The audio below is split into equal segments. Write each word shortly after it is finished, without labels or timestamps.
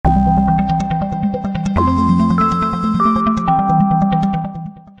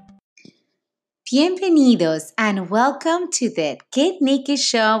Bienvenidos and welcome to the Get Naked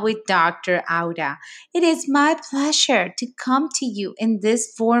Show with Dr. Auda. It is my pleasure to come to you in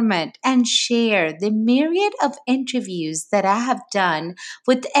this format and share the myriad of interviews that I have done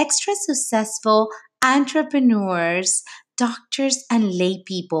with extra successful entrepreneurs, doctors, and lay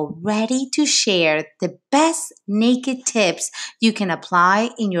people ready to share the best naked tips you can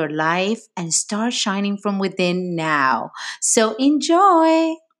apply in your life and start shining from within now. So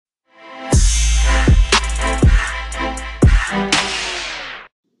enjoy.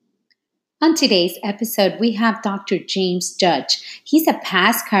 On today's episode, we have Dr. James Judge. He's a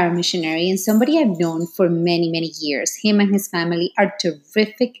past Cairo missionary and somebody I've known for many, many years. Him and his family are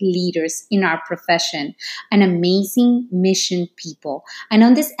terrific leaders in our profession and amazing mission people. And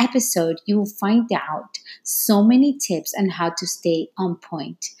on this episode, you will find out so many tips on how to stay on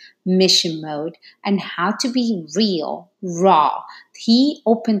point, mission mode, and how to be real, raw. He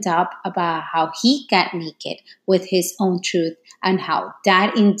opened up about how he got naked with his own truth and how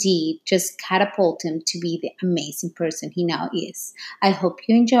that indeed just catapulted him to be the amazing person he now is. I hope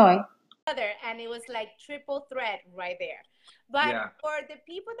you enjoy. And it was like triple threat right there. But Yeah. for the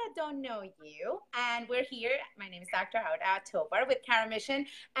people that don't know you, and we're here, my name is Dr. Auda Tovar with Cara Mission,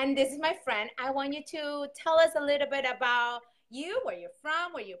 and this is my friend. I want you to tell us a little bit about you, where you're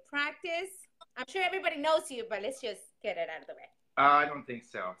from, where you practice. I'm sure everybody knows you, but let's just get it out of the way. I don't think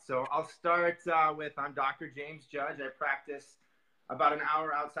so. So I'll start with I'm Dr. James Judge. I practice about an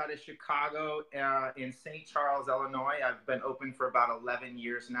hour outside of Chicago in St. Charles, Illinois. I've been open for about 11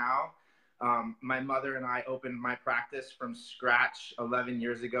 years now. My mother and I opened my practice from scratch 11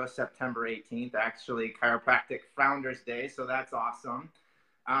 years ago, September 18th, actually Chiropractic Founders Day. So that's awesome.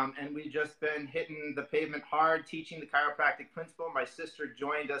 And we've just been hitting the pavement hard, teaching the chiropractic principle. My sister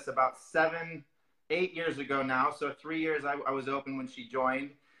joined us about 8 years ago now. So 3 years I was open when she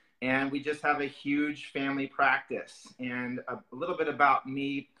joined. And we just have a huge family practice. And a little bit about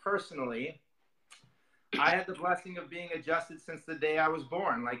me personally. I had the blessing of being adjusted since the day I was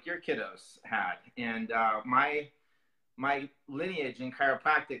born, like your kiddos had. And my lineage in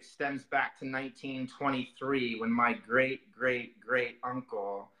chiropractic stems back to 1923 when my great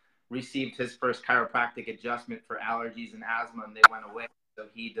uncle received his first chiropractic adjustment for allergies and asthma, and they went away. So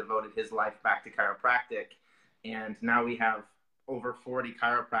he devoted his life back to chiropractic. And now we have over 40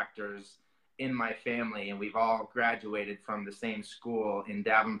 chiropractors in my family, and we've all graduated from the same school in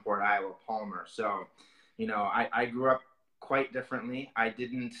Davenport, Iowa, Palmer. So, you know, I grew up quite differently. I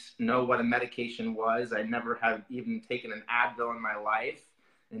didn't know what a medication was. I never had even taken an Advil in my life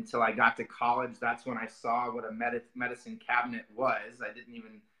until I got to college. That's when I saw what a medicine cabinet was. I didn't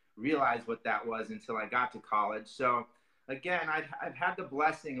even realize what that was until I got to college. So again, I've had the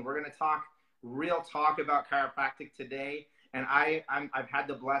blessing. We're going to talk real talk about chiropractic today. And I've had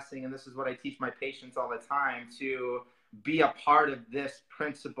the blessing, and this is what I teach my patients all the time, to be a part of this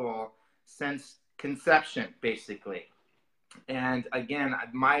principle since conception, basically. And again,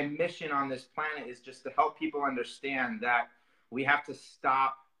 my mission on this planet is just to help people understand that we have to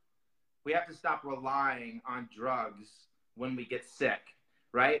stop relying on drugs when we get sick,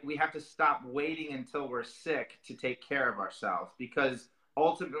 right? We have to stop waiting until we're sick to take care of ourselves, because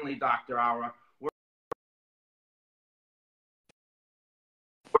ultimately, Dr. Aura,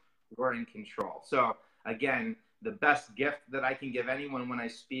 we're in control. So again, the best gift that I can give anyone when I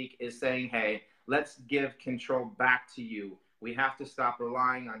speak is saying, hey, let's give control back to you. We have to stop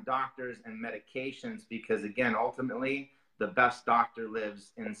relying on doctors and medications, because again, ultimately, the best doctor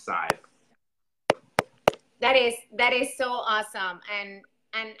lives inside. That is so awesome. And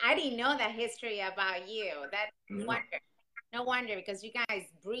I didn't know that history about you. That's no wonder, because you guys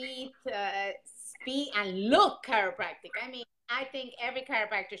breathe, speak, and look chiropractic. I mean, I think every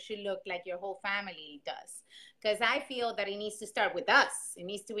chiropractor should look like your whole family does, because I feel that it needs to start with us. We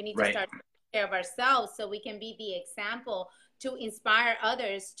need to start taking care of ourselves so we can be the example to inspire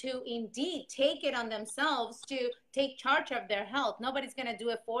others to indeed take it on themselves to take charge of their health. Nobody's going to do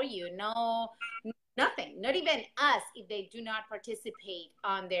it for you. No, nothing. Not even us, if they do not participate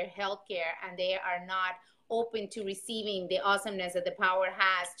on their health care and they are not open to receiving the awesomeness that the power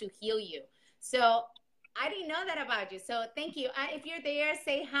has to heal you. So I didn't know that about you. So thank you. If you're there,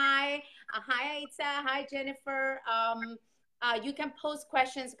 say hi. Hi, Aitza. Hi, Jennifer. You can post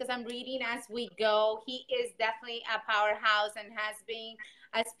questions because I'm reading as we go. He is definitely a powerhouse and has been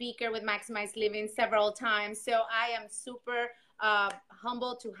a speaker with Maximize Living several times. So I am super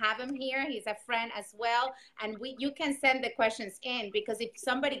humbled to have him here. He's a friend as well. And you can send the questions in, because if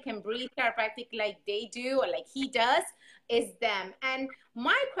somebody can breathe chiropractic like they do or like he does, is them. And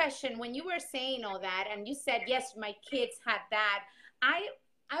my question, when you were saying all that, and you said, yes, my kids had that,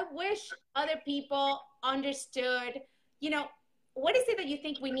 I wish other people understood, you know, what is it that you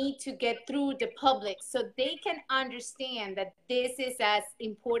think we need to get through the public so they can understand that this is as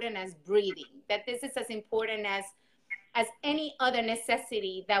important as breathing, that this is as important as any other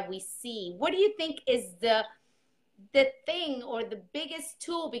necessity that we see? What do you think is the thing or the biggest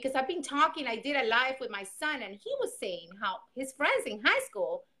tool? Because I've been talking, I did a live with my son, and he was saying how his friends in high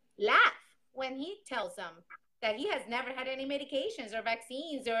school laugh when he tells them that he has never had any medications or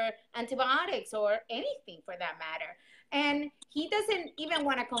vaccines or antibiotics or anything for that matter. And he doesn't even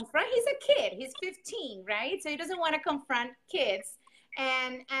want to confront, he's a kid, he's 15, right? So he doesn't want to confront kids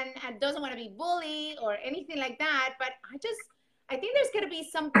and doesn't want to be bullied or anything like that. But I think there's going to be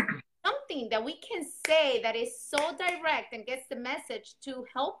something that we can say that is so direct and gets the message to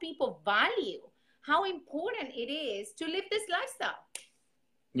help people value how important it is to live this lifestyle.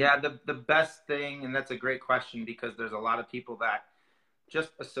 Yeah, the best thing, and that's a great question, because there's a lot of people that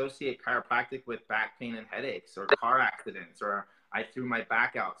just associate chiropractic with back pain and headaches or car accidents, or I threw my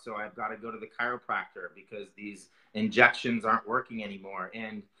back out, so I've got to go to the chiropractor because these injections aren't working anymore.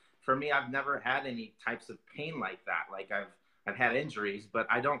 And for me, I've never had any types of pain like that. Like I've had injuries, but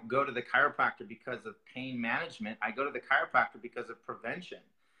I don't go to the chiropractor because of pain management. I go to the chiropractor because of prevention.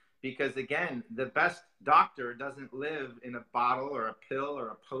 Because again, the best doctor doesn't live in a bottle or a pill or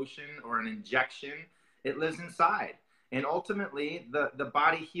a potion or an injection. It lives inside. And ultimately, the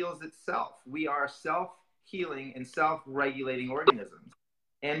body heals itself. We are self-healing and self-regulating organisms.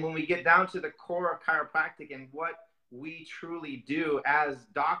 And when we get down to the core of chiropractic and what we truly do as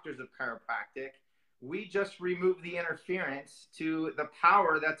doctors of chiropractic, we just remove the interference to the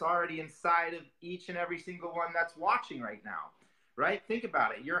power that's already inside of each and every single one that's watching right now, right? Think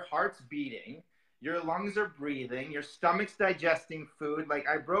about it. Your heart's beating, your lungs are breathing, your stomach's digesting food. Like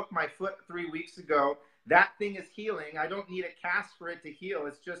I broke my foot 3 weeks ago. That thing is healing. I don't need a cast for it to heal.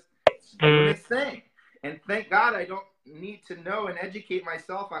 It's just doing its thing. And thank God I don't need to know and educate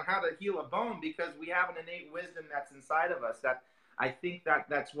myself on how to heal a bone, because we have an innate wisdom that's inside of us. That I think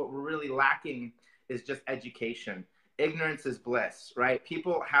that's what we're really lacking, is just education. Ignorance is bliss, right?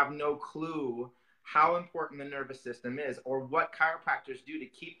 People have no clue how important the nervous system is, or what chiropractors do to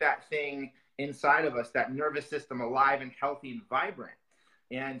keep that thing inside of us, that nervous system, alive and healthy and vibrant.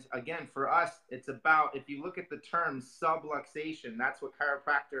 And again, for us, it's about, if you look at the term subluxation, that's what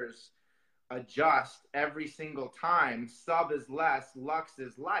chiropractors adjust every single time. Sub is less, lux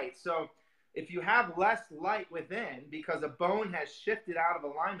is light. So if you have less light within because a bone has shifted out of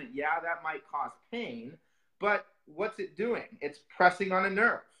alignment, yeah, that might cause pain, but what's it doing? It's pressing on a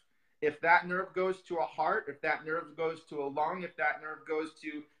nerve. If that nerve goes to a heart, if that nerve goes to a lung, if that nerve goes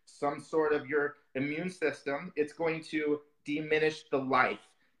to some sort of your immune system, it's going to diminish the life,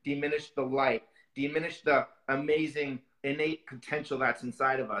 diminish the light, diminish the amazing innate potential that's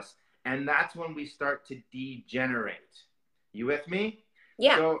inside of us. And that's when we start to degenerate. You with me?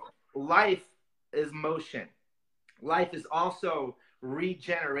 Yeah. So life is motion. Life is also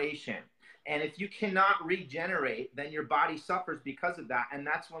regeneration. And if you cannot regenerate, then your body suffers because of that. And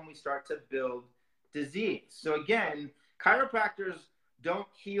that's when we start to build disease. So again, chiropractors don't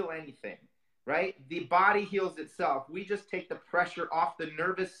heal anything, right? The body heals itself. We just take the pressure off the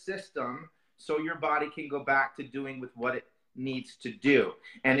nervous system so your body can go back to doing with what it needs to do.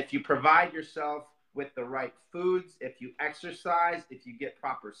 And if you provide yourself with the right foods, if you exercise, if you get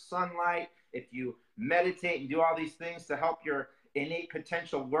proper sunlight, if you meditate and do all these things to help your innate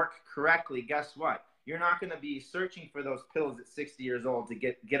potential work correctly, guess what? You're not going to be searching for those pills at 60 years old to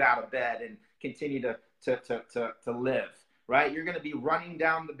get out of bed and continue to live, right? You're going to be running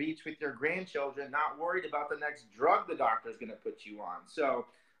down the beach with your grandchildren, not worried about the next drug the doctor is going to put you on. So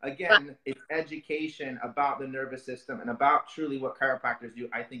again, it's education about the nervous system and about truly what chiropractors do.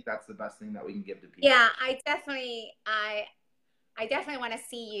 I think that's the best thing that we can give to people. Yeah, I definitely want to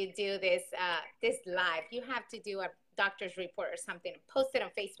see you do this this live. You have to do a doctor's report or something. Post it on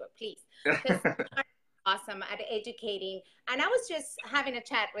Facebook, please. Awesome at educating. And I was just having a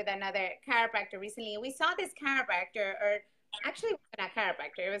chat with another chiropractor recently, and we saw this chiropractor, or actually not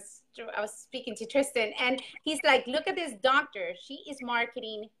chiropractor. I was speaking to Tristan, and he's like, "Look at this doctor. She is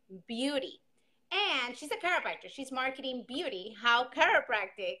marketing beauty, and she's a chiropractor. She's marketing beauty. How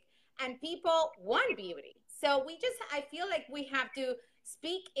chiropractic, and people want beauty. So I feel like we have to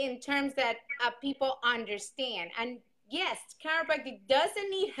speak in terms that people understand. And yes, chiropractic doesn't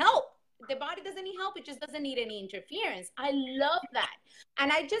need help. the body doesn't need help. It just doesn't need any interference. I love that.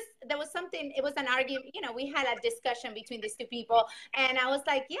 And there was something, it was an argument, you know, we had a discussion between these two people. And I was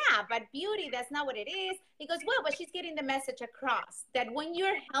like, yeah, but beauty, that's not what it is. He goes, well, but she's getting the message across that when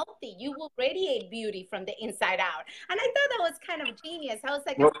you're healthy, you will radiate beauty from the inside out. And I thought that was kind of genius. I was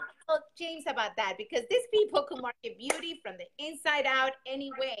like, Well, tell James about that, because these people could market beauty from the inside out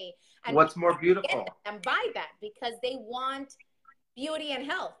anyway. And what's more people get beautiful? that and buy that because they want beauty and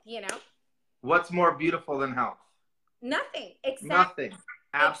health, you know? What's more beautiful than health? Nothing. Exactly. Nothing.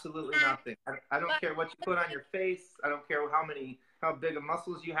 Absolutely Exactly. nothing. I don't care what you put on your face. I don't care how big of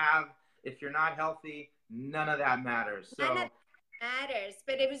muscles you have. If you're not healthy, none of that matters. So None of that matters.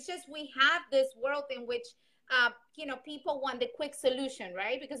 But it was just, we have this world in which, you know, people want the quick solution,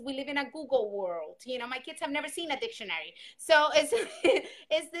 right? Because we live in a Google world. You know, my kids have never seen a dictionary. So this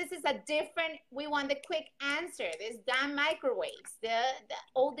is a different, we want the quick answer. This damn microwaves,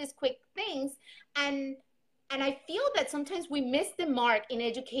 all these quick things. And I feel that sometimes we miss the mark in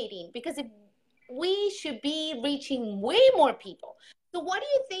educating, because if we should be reaching way more people. So what do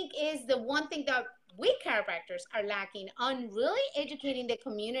you think is the one thing that we chiropractors are lacking on really educating the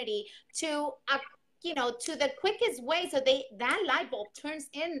community to, you know, to the quickest way, so that light bulb turns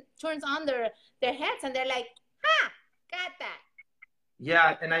on their heads and they're like, ha, got that.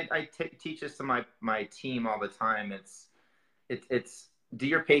 yeah, and I teach this to my team all the time. It's do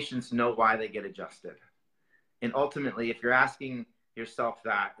your patients know why they get adjusted? And ultimately, if you're asking yourself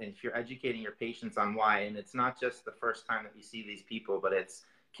that, and if you're educating your patients on why, and it's not just the first time that you see these people, but it's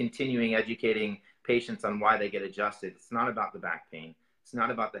continuing educating patients on why they get adjusted. It's not about the back pain. It's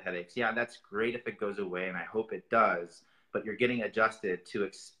not about the headaches. Yeah, that's great if it goes away, and I hope it does, but you're getting adjusted to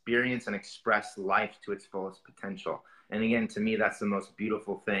experience and express life to its fullest potential. And again, to me, that's the most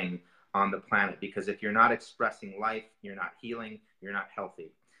beautiful thing on the planet, because if you're not expressing life, you're not healing, you're not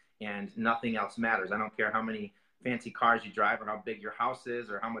healthy. And nothing else matters. I don't care how many fancy cars you drive or how big your house is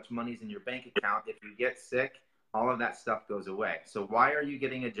or how much money's in your bank account. If you get sick, all of that stuff goes away. So why are you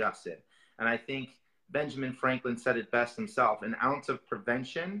getting adjusted? And I think Benjamin Franklin said it best himself: an ounce of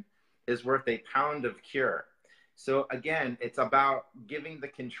prevention is worth a pound of cure. So again, it's about giving the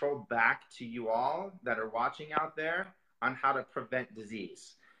control back to you all that are watching out there on how to prevent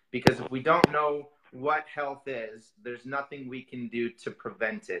disease. Because if we don't know what health is, there's nothing we can do to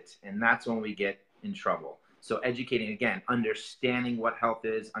prevent it. And that's when we get in trouble. So educating, again, understanding what health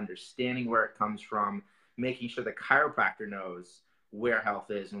is, understanding where it comes from, making sure the chiropractor knows where health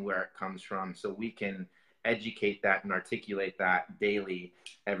is and where it comes from, so we can educate that and articulate that daily,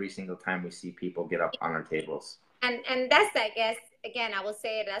 every single time we see people get up on our tables. And that's, I guess, again, I will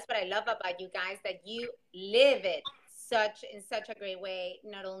say it, that's what I love about you guys, that you live it in such a great way,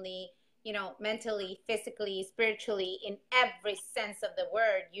 not only, you know, mentally, physically, spiritually, in every sense of the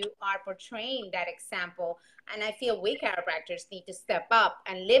word. You are portraying that example. And I feel we chiropractors need to step up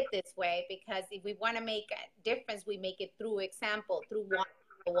and live this way, because if we want to make a difference, we make it through example, through walking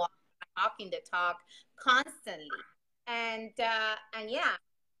the walk, talking the talk constantly. And yeah,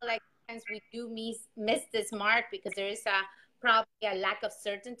 like sometimes we do miss this mark, because there is probably a lack of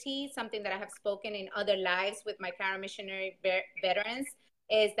certainty. Something that I have spoken in other lives with my chiro missionary veterans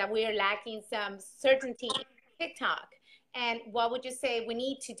is that we are lacking some certainty in TikTok. And what would you say we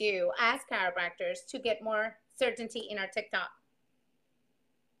need to do as chiropractors to get more certainty in our TikTok?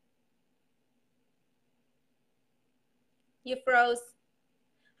 You froze.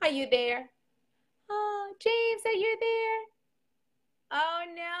 Are you there? Oh, James, are you there? Oh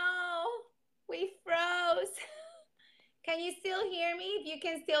no, we froze. Can you still hear me? If you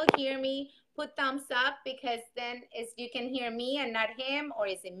can still hear me, put thumbs up, because then you can hear me and not him. Or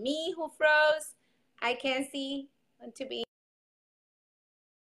is it me who froze? I can't see. Want to be.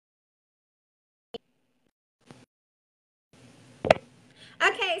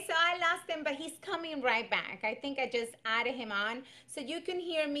 Okay, so I lost him, but he's coming right back. I think I just added him on. So you can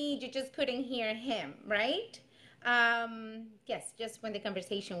hear me, you just couldn't hear him, right? Yes, just when the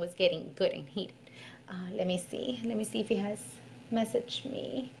conversation was getting good and heated. Let me see. Let me see if he has messaged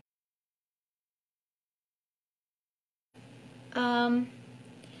me. Hi,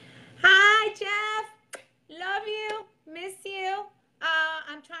 Jeff. Love you. Miss you.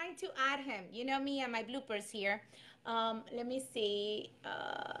 I'm trying to add him. You know me and my bloopers here. Let me see.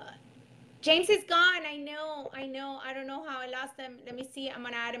 James is gone. I know. I don't know how I lost him. Let me see. I'm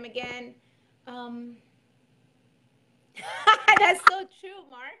going to add him again. That's so true,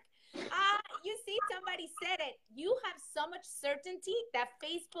 Mark. You see, somebody said it. You have so much certainty that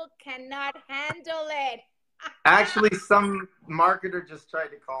Facebook cannot handle it. Actually, some marketer just tried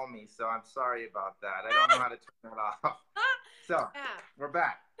to call me, so I'm sorry about that. I don't know how to turn it off. So, yeah. We're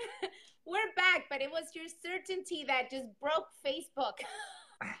back. We're back, but it was your certainty that just broke Facebook.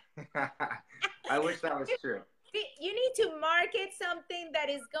 I wish that was true. You need to market something that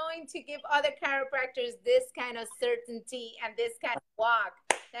is going to give other chiropractors this kind of certainty and this kind of walk.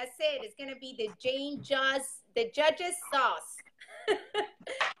 That's it. It's going to be the judge's sauce.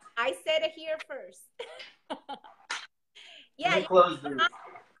 I said it here first. Let Yeah. me close these.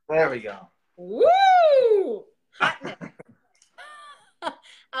 There we go. Woo! Hotness.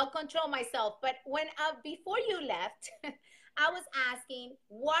 I'll control myself. But when before you left, I was asking,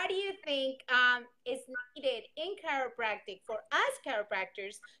 what do you think is needed in chiropractic for us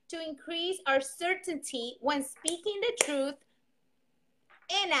chiropractors to increase our certainty when speaking the truth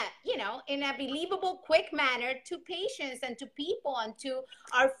in in a believable, quick manner to patients and to people and to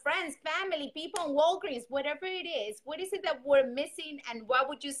our friends, family, people in Walgreens, whatever it is. What is it that we're missing, and what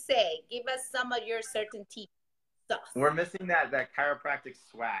would you say? Give us some of your certainty sauce. We're missing that chiropractic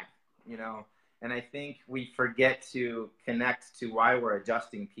swag, and I think we forget to connect to why we're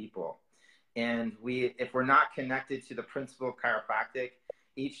adjusting people. And if we're not connected to the principle of chiropractic,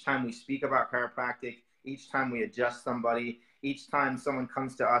 each time we speak about chiropractic, each time we adjust somebody, each time someone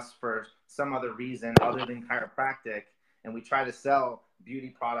comes to us for some other reason other than chiropractic, and we try to sell beauty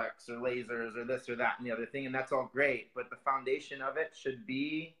products or lasers or this or that and the other thing, and that's all great, but the foundation of it should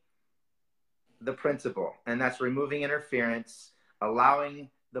be the principle, and that's removing interference, allowing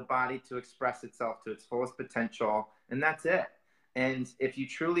the body to express itself to its fullest potential, and that's it. And if you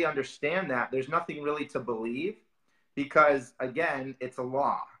truly understand that, there's nothing really to believe, because again, it's a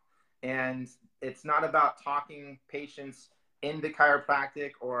law. And it's not about talking patients into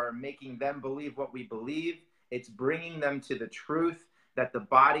chiropractic or making them believe what we believe. It's bringing them to the truth that the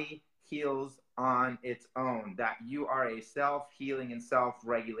body heals on its own, that you are a self-healing and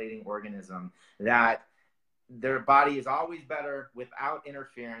self-regulating organism, that their body is always better without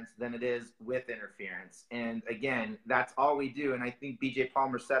interference than it is with interference. And again, that's all we do. And I think BJ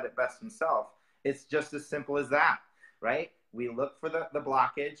Palmer said it best himself. It's just as simple as that, right? We look for the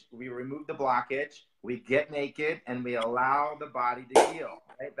blockage, we remove the blockage, we get naked, and we allow the body to heal,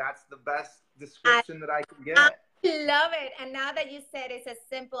 right? That's the best description that I can get. Love it. And now that you said it's as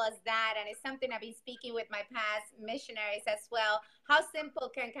simple as that, and it's something I've been speaking with my past missionaries as well, how simple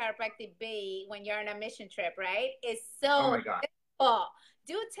can chiropractic be when you're on a mission trip, right? It's so Oh my God. simple.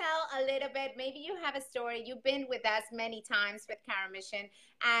 Do tell a little bit. Maybe you have a story. You've been with us many times with Chiro Mission,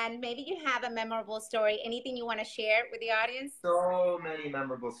 and maybe you have a memorable story. Anything you want to share with the audience? So many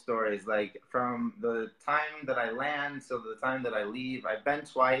memorable stories, like from the time that I land to the time that I leave. I've been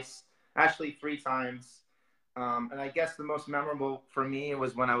twice, actually 3 times. And I guess the most memorable for me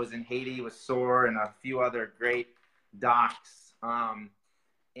was when I was in Haiti with SOAR and a few other great docs.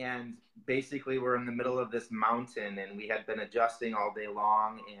 And basically we're in the middle of this mountain, and we had been adjusting all day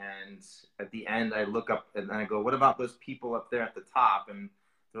long. And at the end, I look up and I go, what about those people up there at the top? And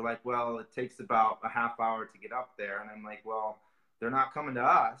they're like, well, it takes about a half hour to get up there. And I'm like, well, they're not coming to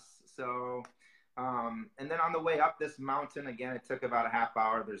us. So, and then on the way up this mountain, again, it took about a half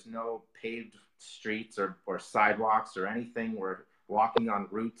hour. There's no paved streets or sidewalks or anything. We're walking on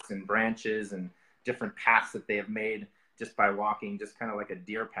roots and branches and different paths that they have made just by walking, just kind of like a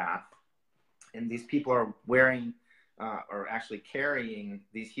deer path. And these people are wearing or actually carrying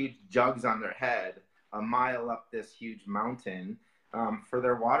these huge jugs on their head a mile up this huge mountain for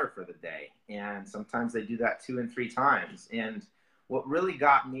their water for the day. And sometimes they do that 2 and 3 times. And what really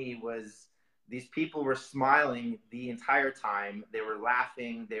got me was these people were smiling the entire time. They were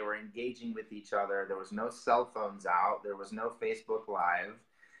laughing. They were engaging with each other. There was no cell phones out. There was no Facebook Live.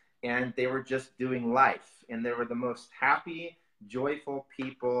 And they were just doing life. And they were the most happy, joyful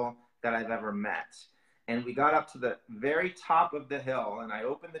people that I've ever met. And we got up to the very top of the hill, and I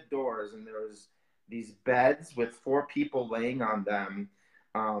opened the doors, and there was these beds with 4 people laying on them.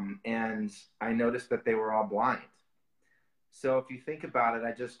 And I noticed that they were all blind. So if you think about it,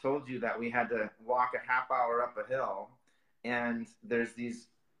 I just told you that we had to walk a half hour up a hill, and there's these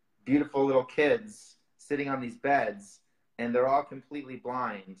beautiful little kids sitting on these beds, and they're all completely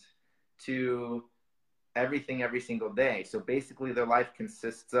blind to everything every single day. So basically their life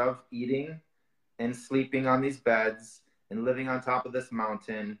consists of eating and sleeping on these beds and living on top of this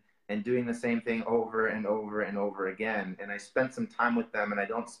mountain and doing the same thing over and over and over again. And I spent some time with them, and I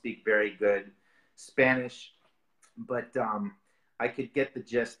don't speak very good Spanish, but I could get the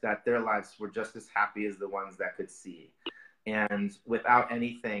gist that their lives were just as happy as the ones that could see. And without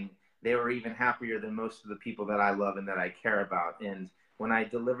anything, they were even happier than most of the people that I love and that I care about. And when I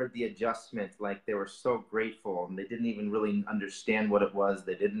delivered the adjustment, like, they were so grateful, and they didn't even really understand what it was.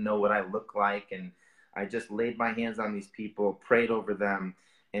 They didn't know what I looked like. And I just laid my hands on these people, prayed over them,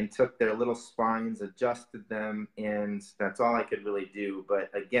 and took their little spines, adjusted them, and that's all I could really do. But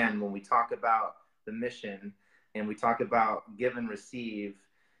again, when we talk about the mission and we talk about give and receive,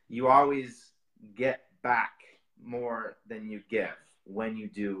 you always get back more than you give when you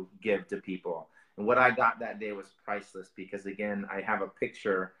do give to people. And what I got that day was priceless because, again, I have a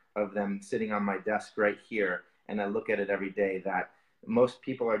picture of them sitting on my desk right here, and I look at it every day, that most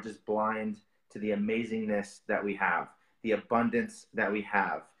people are just blind to the amazingness that we have, the abundance that we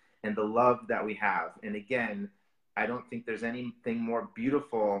have, and the love that we have. And again, I don't think there's anything more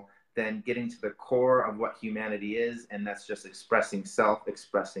beautiful than getting to the core of what humanity is, and that's just expressing self,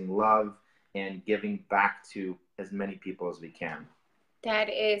 expressing love, and giving back to as many people as we can. That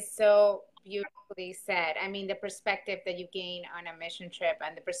is so beautifully said. I mean, the perspective that you gain on a mission trip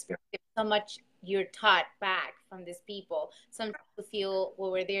and the perspective, so much you're taught back from these people. Some people feel,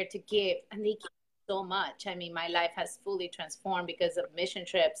 well, we're there to give, and they give so much. I mean, my life has fully transformed because of mission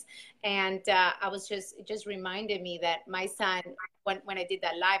trips. And I was just, it just reminded me that my son, when I did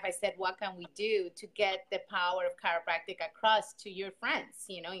that live, I said, what can we do to get the power of chiropractic across to your friends,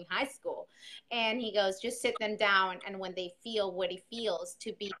 you know, in high school? And he goes, just sit them down, and when they feel what it feels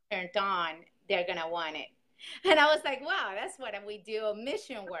to be turned on, they're going to want it. And I was like, wow, that's what we do,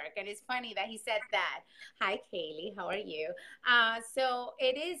 mission work. And it's funny that he said that. Hi, Kaylee, how are you? So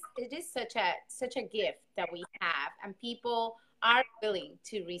it is such a gift that we have, and people are willing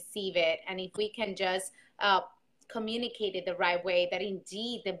to receive it. And if we can just communicate it the right way, that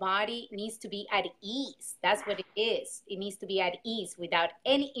indeed the body needs to be at ease. That's what it is. It needs to be at ease without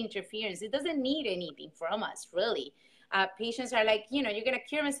any interference. It doesn't need anything from us, really. Patients are like, you know, you're going to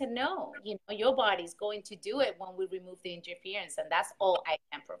cure me. I said, no, you know, your body's going to do it when we remove the interference, and that's all I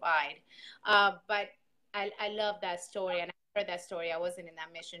can provide. But I love that story, and I heard that story. I wasn't in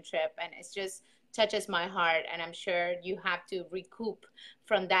that mission trip, and it's just touches my heart. And I'm sure you have to recoup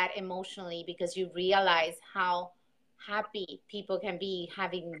from that emotionally, because you realize how happy people can be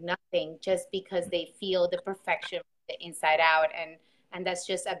having nothing just because they feel the perfection from the inside out. And that's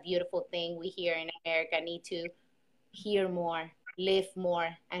just a beautiful thing we here in America need to hear more, live more,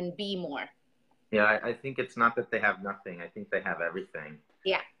 and be more. Yeah, I think it's not that they have nothing. I think they have everything.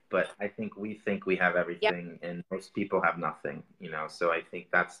 Yeah. But I think we have Yep. everything, and most people have nothing, you know. So I think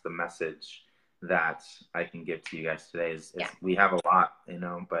that's the message that I can give to you guys today is Yeah. we have a lot, you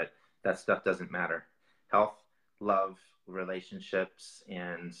know, but that stuff doesn't matter. Health, love, relationships,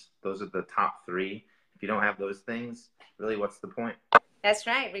 and those are the top three. If you don't have those things, really, what's the point? That's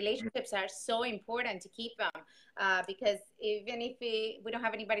right. Relationships are so important to keep them, because even if we don't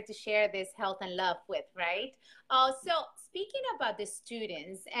have anybody to share this health and love with, right? So speaking about the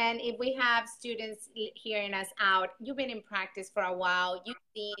students, and if we have students hearing us out, you've been in practice for a while. You've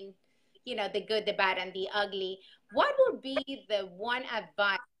seen, you know, the good, the bad, and the ugly. What would be the one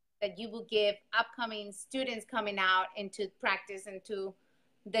advice that you would give upcoming students coming out into practice, into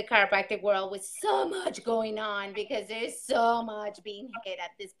the chiropractic world, with so much going on, because there's so much being hit at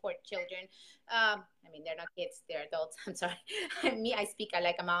these poor children. I mean, they're not kids, they're adults. I'm sorry. Me, I speak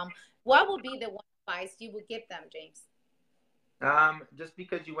like a mom. What would be the one advice you would give them, James? Just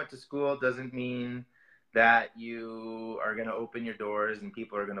because you went to school doesn't mean that you are going to open your doors and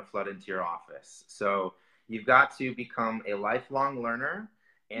people are going to flood into your office. So you've got to become a lifelong learner,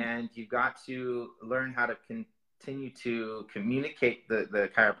 and you've got to learn how to continue to communicate the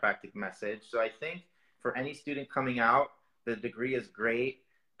chiropractic message. So I think for any student coming out, the degree is great,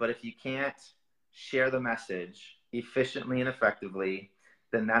 but if you can't share the message efficiently and effectively,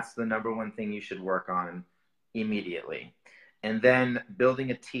 then that's the number one thing you should work on immediately. And then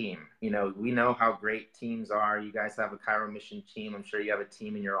building a team. You know, we know how great teams are. You guys have a Chiro Mission team. I'm sure you have a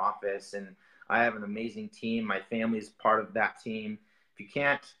team in your office, and I have an amazing team. My family is part of that team. If you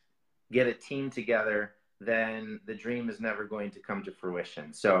can't get a team together, then the dream is never going to come to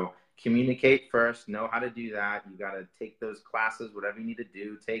fruition. So communicate first, know how to do that. You got to take those classes, whatever you need to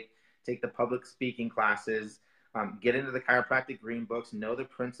do. Take the public speaking classes. Get into the chiropractic green books, know the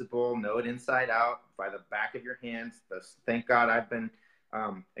principle, know it inside out by the back of your hands. Thank God I've been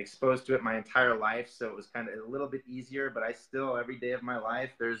exposed to it my entire life, so it was kind of a little bit easier, but I still, every day of my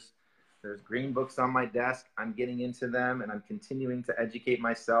life, there's green books on my desk. I'm getting into them, and I'm continuing to educate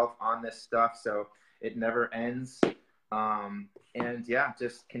myself on this stuff, so it never ends. And yeah,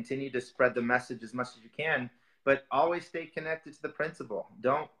 just continue to spread the message as much as you can, but always stay connected to the principle.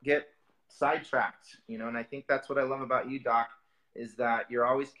 Don't get sidetracked, you know. And I think that's what I love about you, Doc, is that you're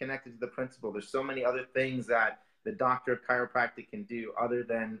always connected to the principle. There's so many other things that the doctor of chiropractic can do other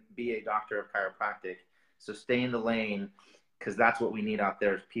than be a doctor of chiropractic. So stay in the lane, because that's what we need out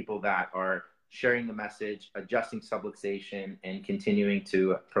there, is people that are sharing the message, adjusting subluxation, and continuing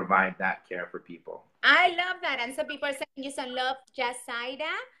to provide that care for people. I love that. And some people are sending you some love. Jasaida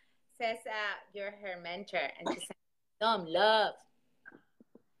says you're her mentor. And she's saying some love.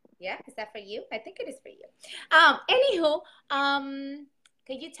 Yeah, is that for you? I think it is for you. Anywho,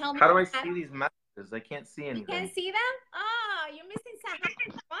 can you tell me how do I see these messages? I can't see anything. You can't see them? Oh, you're missing some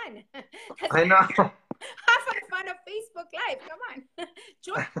fun. I know. Have fun of Facebook Live. Come on.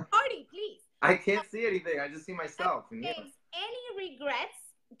 Join the party, please. I can't see anything. I just see myself. James, any regrets?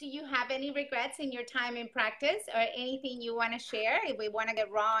 Do you have any regrets in your time in practice or anything you want to share if we want to get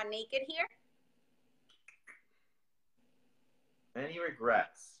raw and naked here? Any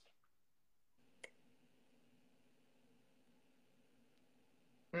regrets?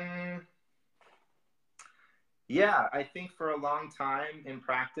 Yeah, I think for a long time in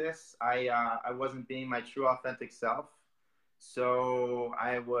practice, I wasn't being my true authentic self. So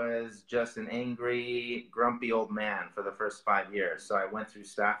I was just an angry, grumpy old man for the first 5 years. So I went through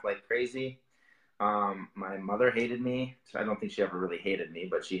staff like crazy. My mother hated me. I don't think she ever really hated me,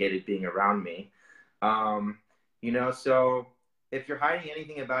 but she hated being around me. You know, so if you're hiding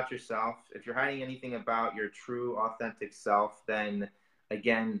anything about yourself, if you're hiding anything about your true authentic self, then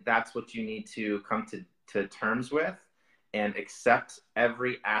again, that's what you need to come to terms with and accept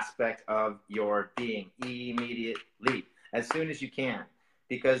every aspect of your being immediately, as soon as you can.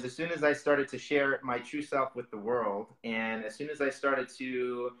 Because as soon as I started to share my true self with the world, and as soon as I started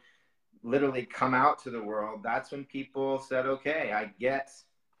to literally come out to the world, that's when people said, okay, I get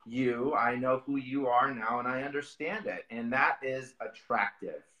you, I know who you are now, and I understand it. And that is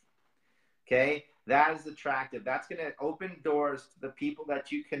attractive. Okay, that is attractive. That's going to open doors to the people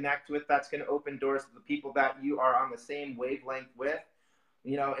that you connect with. That's going to open doors to the people that you are on the same wavelength with.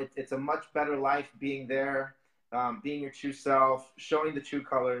 You know, it's a much better life being there, being your true self, showing the true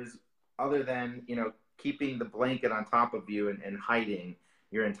colors, other than, you know, keeping the blanket on top of you and hiding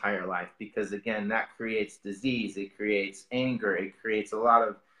your entire life. Because again, that creates disease. It creates anger. It creates a lot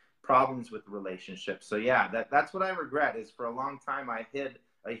of problems with relationships. So yeah, that's what I regret, is for a long time I hid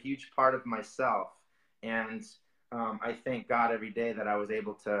a huge part of myself. And I thank God every day that I was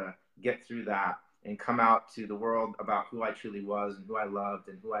able to get through that and come out to the world about who I truly was and who I loved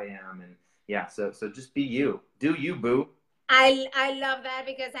and who I am. And yeah, so just be you. Do you, boo. I love that,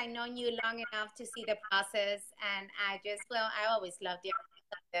 because I known you long enough to see the process, and I always loved you,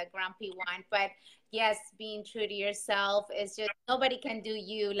 the grumpy one. But yes, being true to yourself is just, nobody can do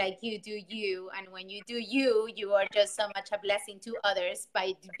you like you do you. And when you do you, you are just so much a blessing to others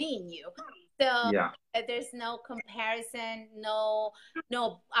by being you. So yeah, there's no comparison. No,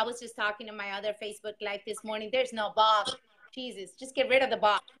 I was just talking to my other Facebook Live this morning. There's no box. Jesus, just get rid of the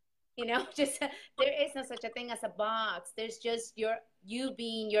box. You know, just there is no such a thing as a box. There's just you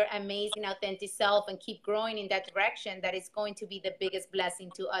being your amazing, authentic self, and keep growing in that direction. That is going to be the biggest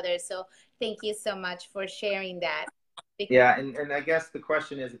blessing to others. So thank you so much for sharing that. Yeah, and I guess the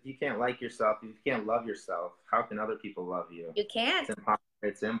question is, if you can't like yourself, if you can't love yourself, how can other people love you? You can't.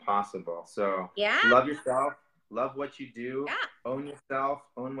 It's impossible. So yeah, love yourself, love what you do, yeah, own yourself,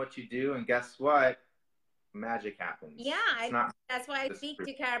 own what you do, and guess what? Magic happens. Yeah, that's why I speak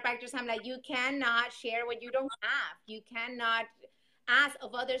to chiropractors. I'm like, you cannot share what you don't have. You cannot ask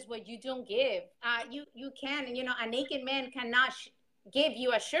of others what you don't give. You can, and you know, a naked man cannot give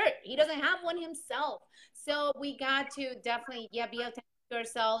you a shirt. He doesn't have one himself. So we got to definitely, be authentic to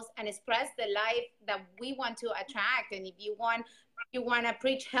ourselves and express the life that we want to attract. And if you want to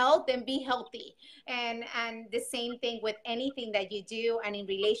preach health, then be healthy. And the same thing with anything that you do, and in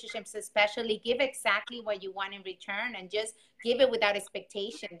relationships especially, give exactly what you want in return, and just give it without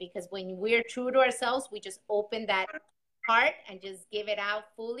expectation. Because when we're true to ourselves, we just open that heart and just give it out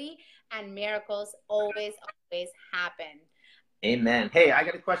fully, and miracles always happen. Amen. Hey, I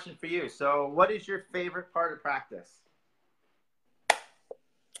got a question for you. So what is your favorite part of practice?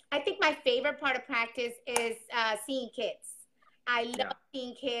 I think my favorite part of practice is seeing kids. I love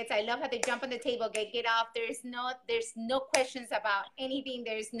seeing kids. I love how they jump on the table, get off. There's no questions about anything.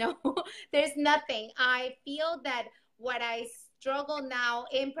 There's nothing. I feel that what I struggle now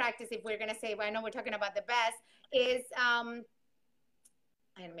in practice, if we're going to say, well, I know we're talking about the best, is, and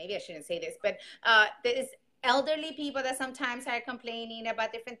maybe I shouldn't say this, but there's elderly people that sometimes are complaining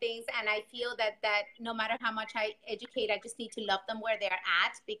about different things. And I feel that no matter how much I educate, I just need to love them where they're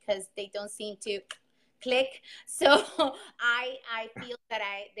at, because they don't seem to click. So I feel that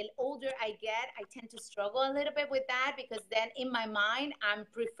the older I get, I tend to struggle a little bit with that, because then in my mind, I'm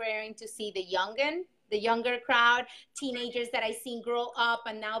preferring to see the younger crowd, teenagers that I seen grow up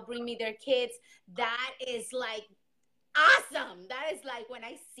and now bring me their kids. That is like awesome. That is like when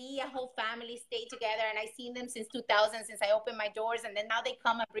I see a whole family stay together, and I've seen them since 2000, since I opened my doors, and then now they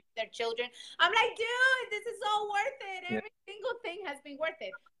come and bring their children. I'm like, dude, this is all worth it. Yeah. Every single thing has been worth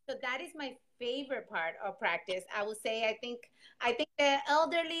it. So that is my favorite part of practice. I will say, I think the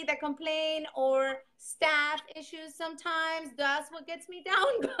elderly that complain or staff issues sometimes, that's what gets me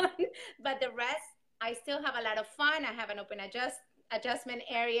down. But the rest, I still have a lot of fun. I have an open adjustment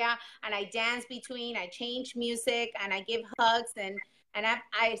area, and I dance between, I change music, and I give hugs. And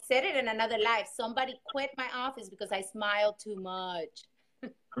I said it in another life. Somebody quit my office because I smiled too much. You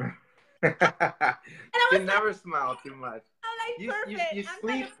And I can was like, never smile too much. I'm like, You perfect. I'm not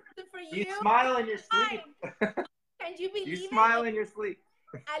sleep. a person for You you. smile in your sleep. Fine. Can you You believe smile it? in your sleep.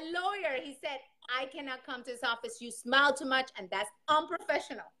 A lawyer, he said, I cannot come to his office. You smile too much, and that's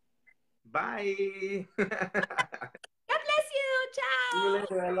unprofessional. Bye. God bless you. See you Ciao.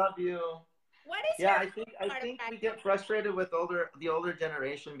 later. I love you. What is Yeah, your I part of think we practice? get frustrated with the older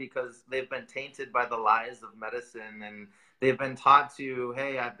generation because they've been tainted by the lies of medicine, and they've been taught to,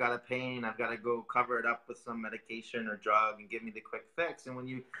 hey, I've got a pain, I've got to go cover it up with some medication or drug and give me the quick fix. And when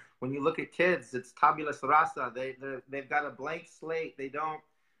you look at kids, it's tabula rasa. They've got a blank slate. They don't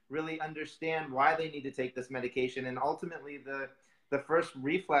really understand why they need to take this medication, and ultimately the first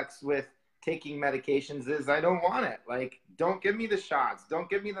reflex with taking medications is I don't want it. Like, don't give me the shots. Don't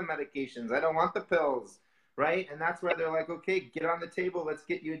give me the medications. I don't want the pills. Right. And that's where they're like, okay, get on the table. Let's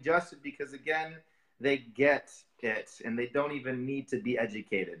get you adjusted. Because again, they get it and they don't even need to be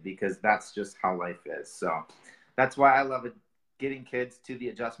educated because that's just how life is. So that's why I love it, getting kids to the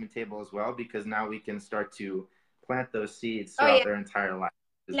adjustment table as well, because now we can start to plant those seeds Oh, throughout yeah. their entire life.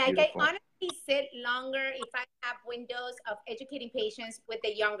 It's Like, I beautiful. honestly sit longer if I have windows of educating patients with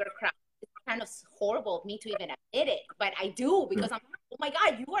the younger crowd. It's kind of horrible of me to even admit it, but I do because I'm, oh my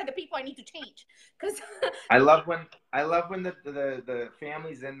God, you are the people I need to change. Because I love when the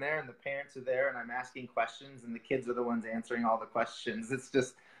family's in there and the parents are there and I'm asking questions and the kids are the ones answering all the questions. It's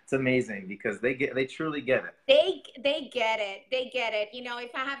amazing because they truly get it. they get it. They get it. You know,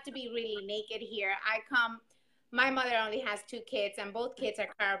 if I have to be really naked here, I come. My mother only has two kids, and both kids are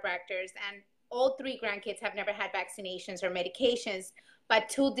chiropractors, and all three grandkids have never had vaccinations or medications. But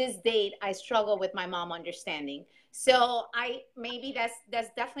to this date, I struggle with my mom understanding. So I maybe that's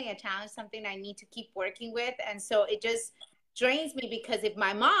definitely a challenge, something I need to keep working with. And so it just drains me because if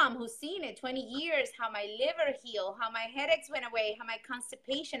my mom, who's seen it 20 years, how my liver healed, how my headaches went away, how my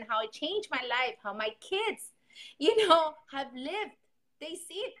constipation, how it changed my life, how my kids, have lived. They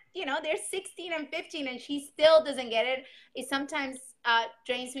see it, they're 16 and 15 and she still doesn't get it. It sometimes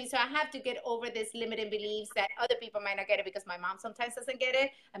drains me. So I have to get over this limiting beliefs that other people might not get it because my mom sometimes doesn't get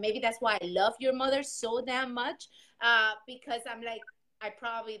it. And maybe that's why I love your mother so damn much, because I'm like,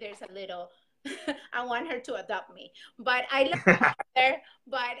 there's a little, I want her to adopt me. But I love her.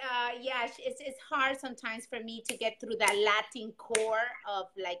 But yeah, it's hard sometimes for me to get through that Latin core of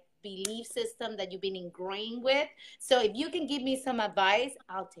like belief system that you've been ingrained with. So if you can give me some advice,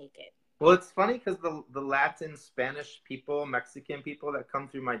 I'll take it. Well, it's funny because the Latin, Spanish people, Mexican people that come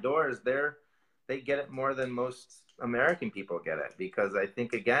through my doors, they get it more than most American people get it because I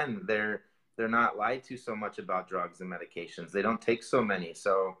think again they're not lied to so much about drugs and medications. They don't take so many,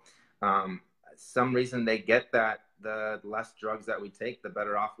 so um, some reason they get that the less drugs that we take, the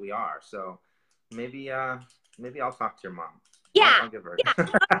better off we are. So maybe I'll talk to your mom. Yeah, I'll give her.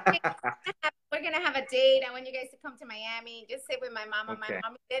 yeah. We're gonna have a date. I want you guys to come to Miami. Just sit with my mom and my Okay.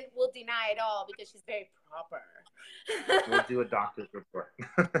 mom. Then we'll deny it all because she's very proper. We'll do a doctor's report.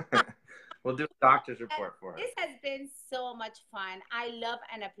 We'll do a doctor's report for her. This has been so much fun. I love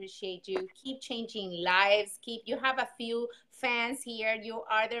and appreciate you. Keep changing lives. You have a few fans here. You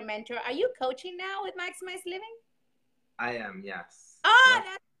are their mentor. Are you coaching now with Maximize Living? I am, yes. Oh, Yep.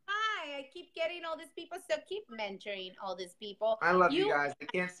 that's why I keep getting all these people. So keep mentoring all these people. I love you guys. I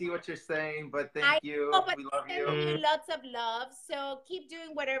can't see what you're saying, but I thank you. know, but We love sending you you. lots of love. So keep doing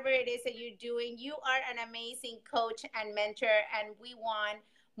whatever it is that you're doing. You are an amazing coach and mentor, and we want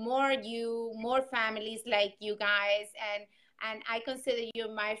more families like you guys. And I consider you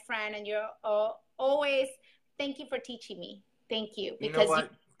my friend, and you're always. Thank you for teaching me. Thank you You know because you what? had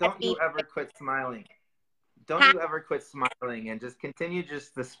Don't me. you ever quit smiling. Don't you ever quit smiling and just continue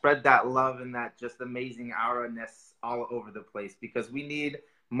just to spread that love and that just amazing aura-ness all over the place because we need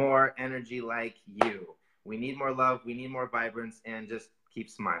more energy like you. We need more love. We need more vibrance and just keep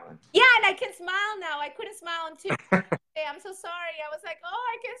smiling. Yeah, and I can smile now. I couldn't smile on Tuesday. I'm so sorry. I was like, oh,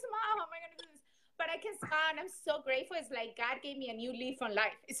 I can smile. How am I going to do this? But I can smile, and I'm so grateful. It's like God gave me a new leaf on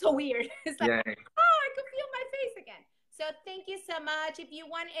life. It's so weird. It's like, Yay. oh, I could feel my face again. So thank you so much. If you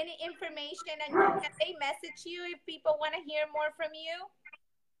want any information, and can they message you if people want to hear more from you?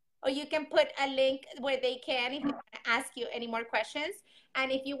 Or you can put a link where they can if they want to ask you any more questions.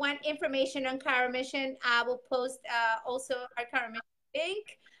 And if you want information on Cara Mission, I will post also our Cara Mission link.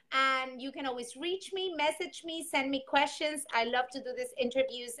 And you can always reach me, message me, send me questions. I love to do these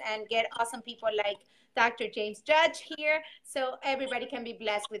interviews and get awesome people like Dr. James Judge here, so everybody can be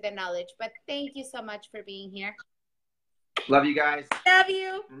blessed with the knowledge. But thank you so much for being here. Love you guys. Love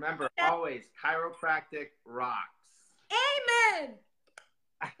you. Remember, always chiropractic rocks. Amen.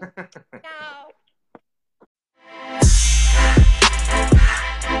 Ciao.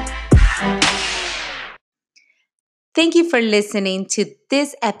 Thank you for listening to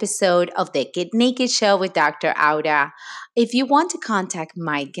this episode of the Get Naked Show with Dr. Auda. If you want to contact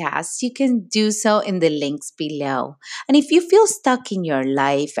my guests, you can do so in the links below. And if you feel stuck in your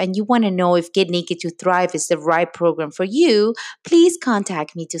life and you want to know if Get Naked to Thrive is the right program for you, please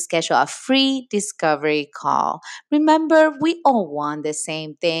contact me to schedule a free discovery call. Remember, we all want the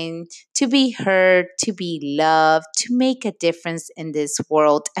same thing: to be heard, to be loved, to make a difference in this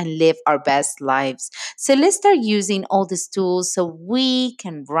world and live our best lives. So let's start using all these tools so we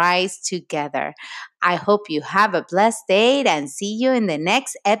can rise together. I hope you have a blessed day and see you in the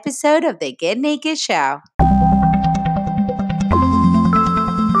next episode of the Get Naked Show.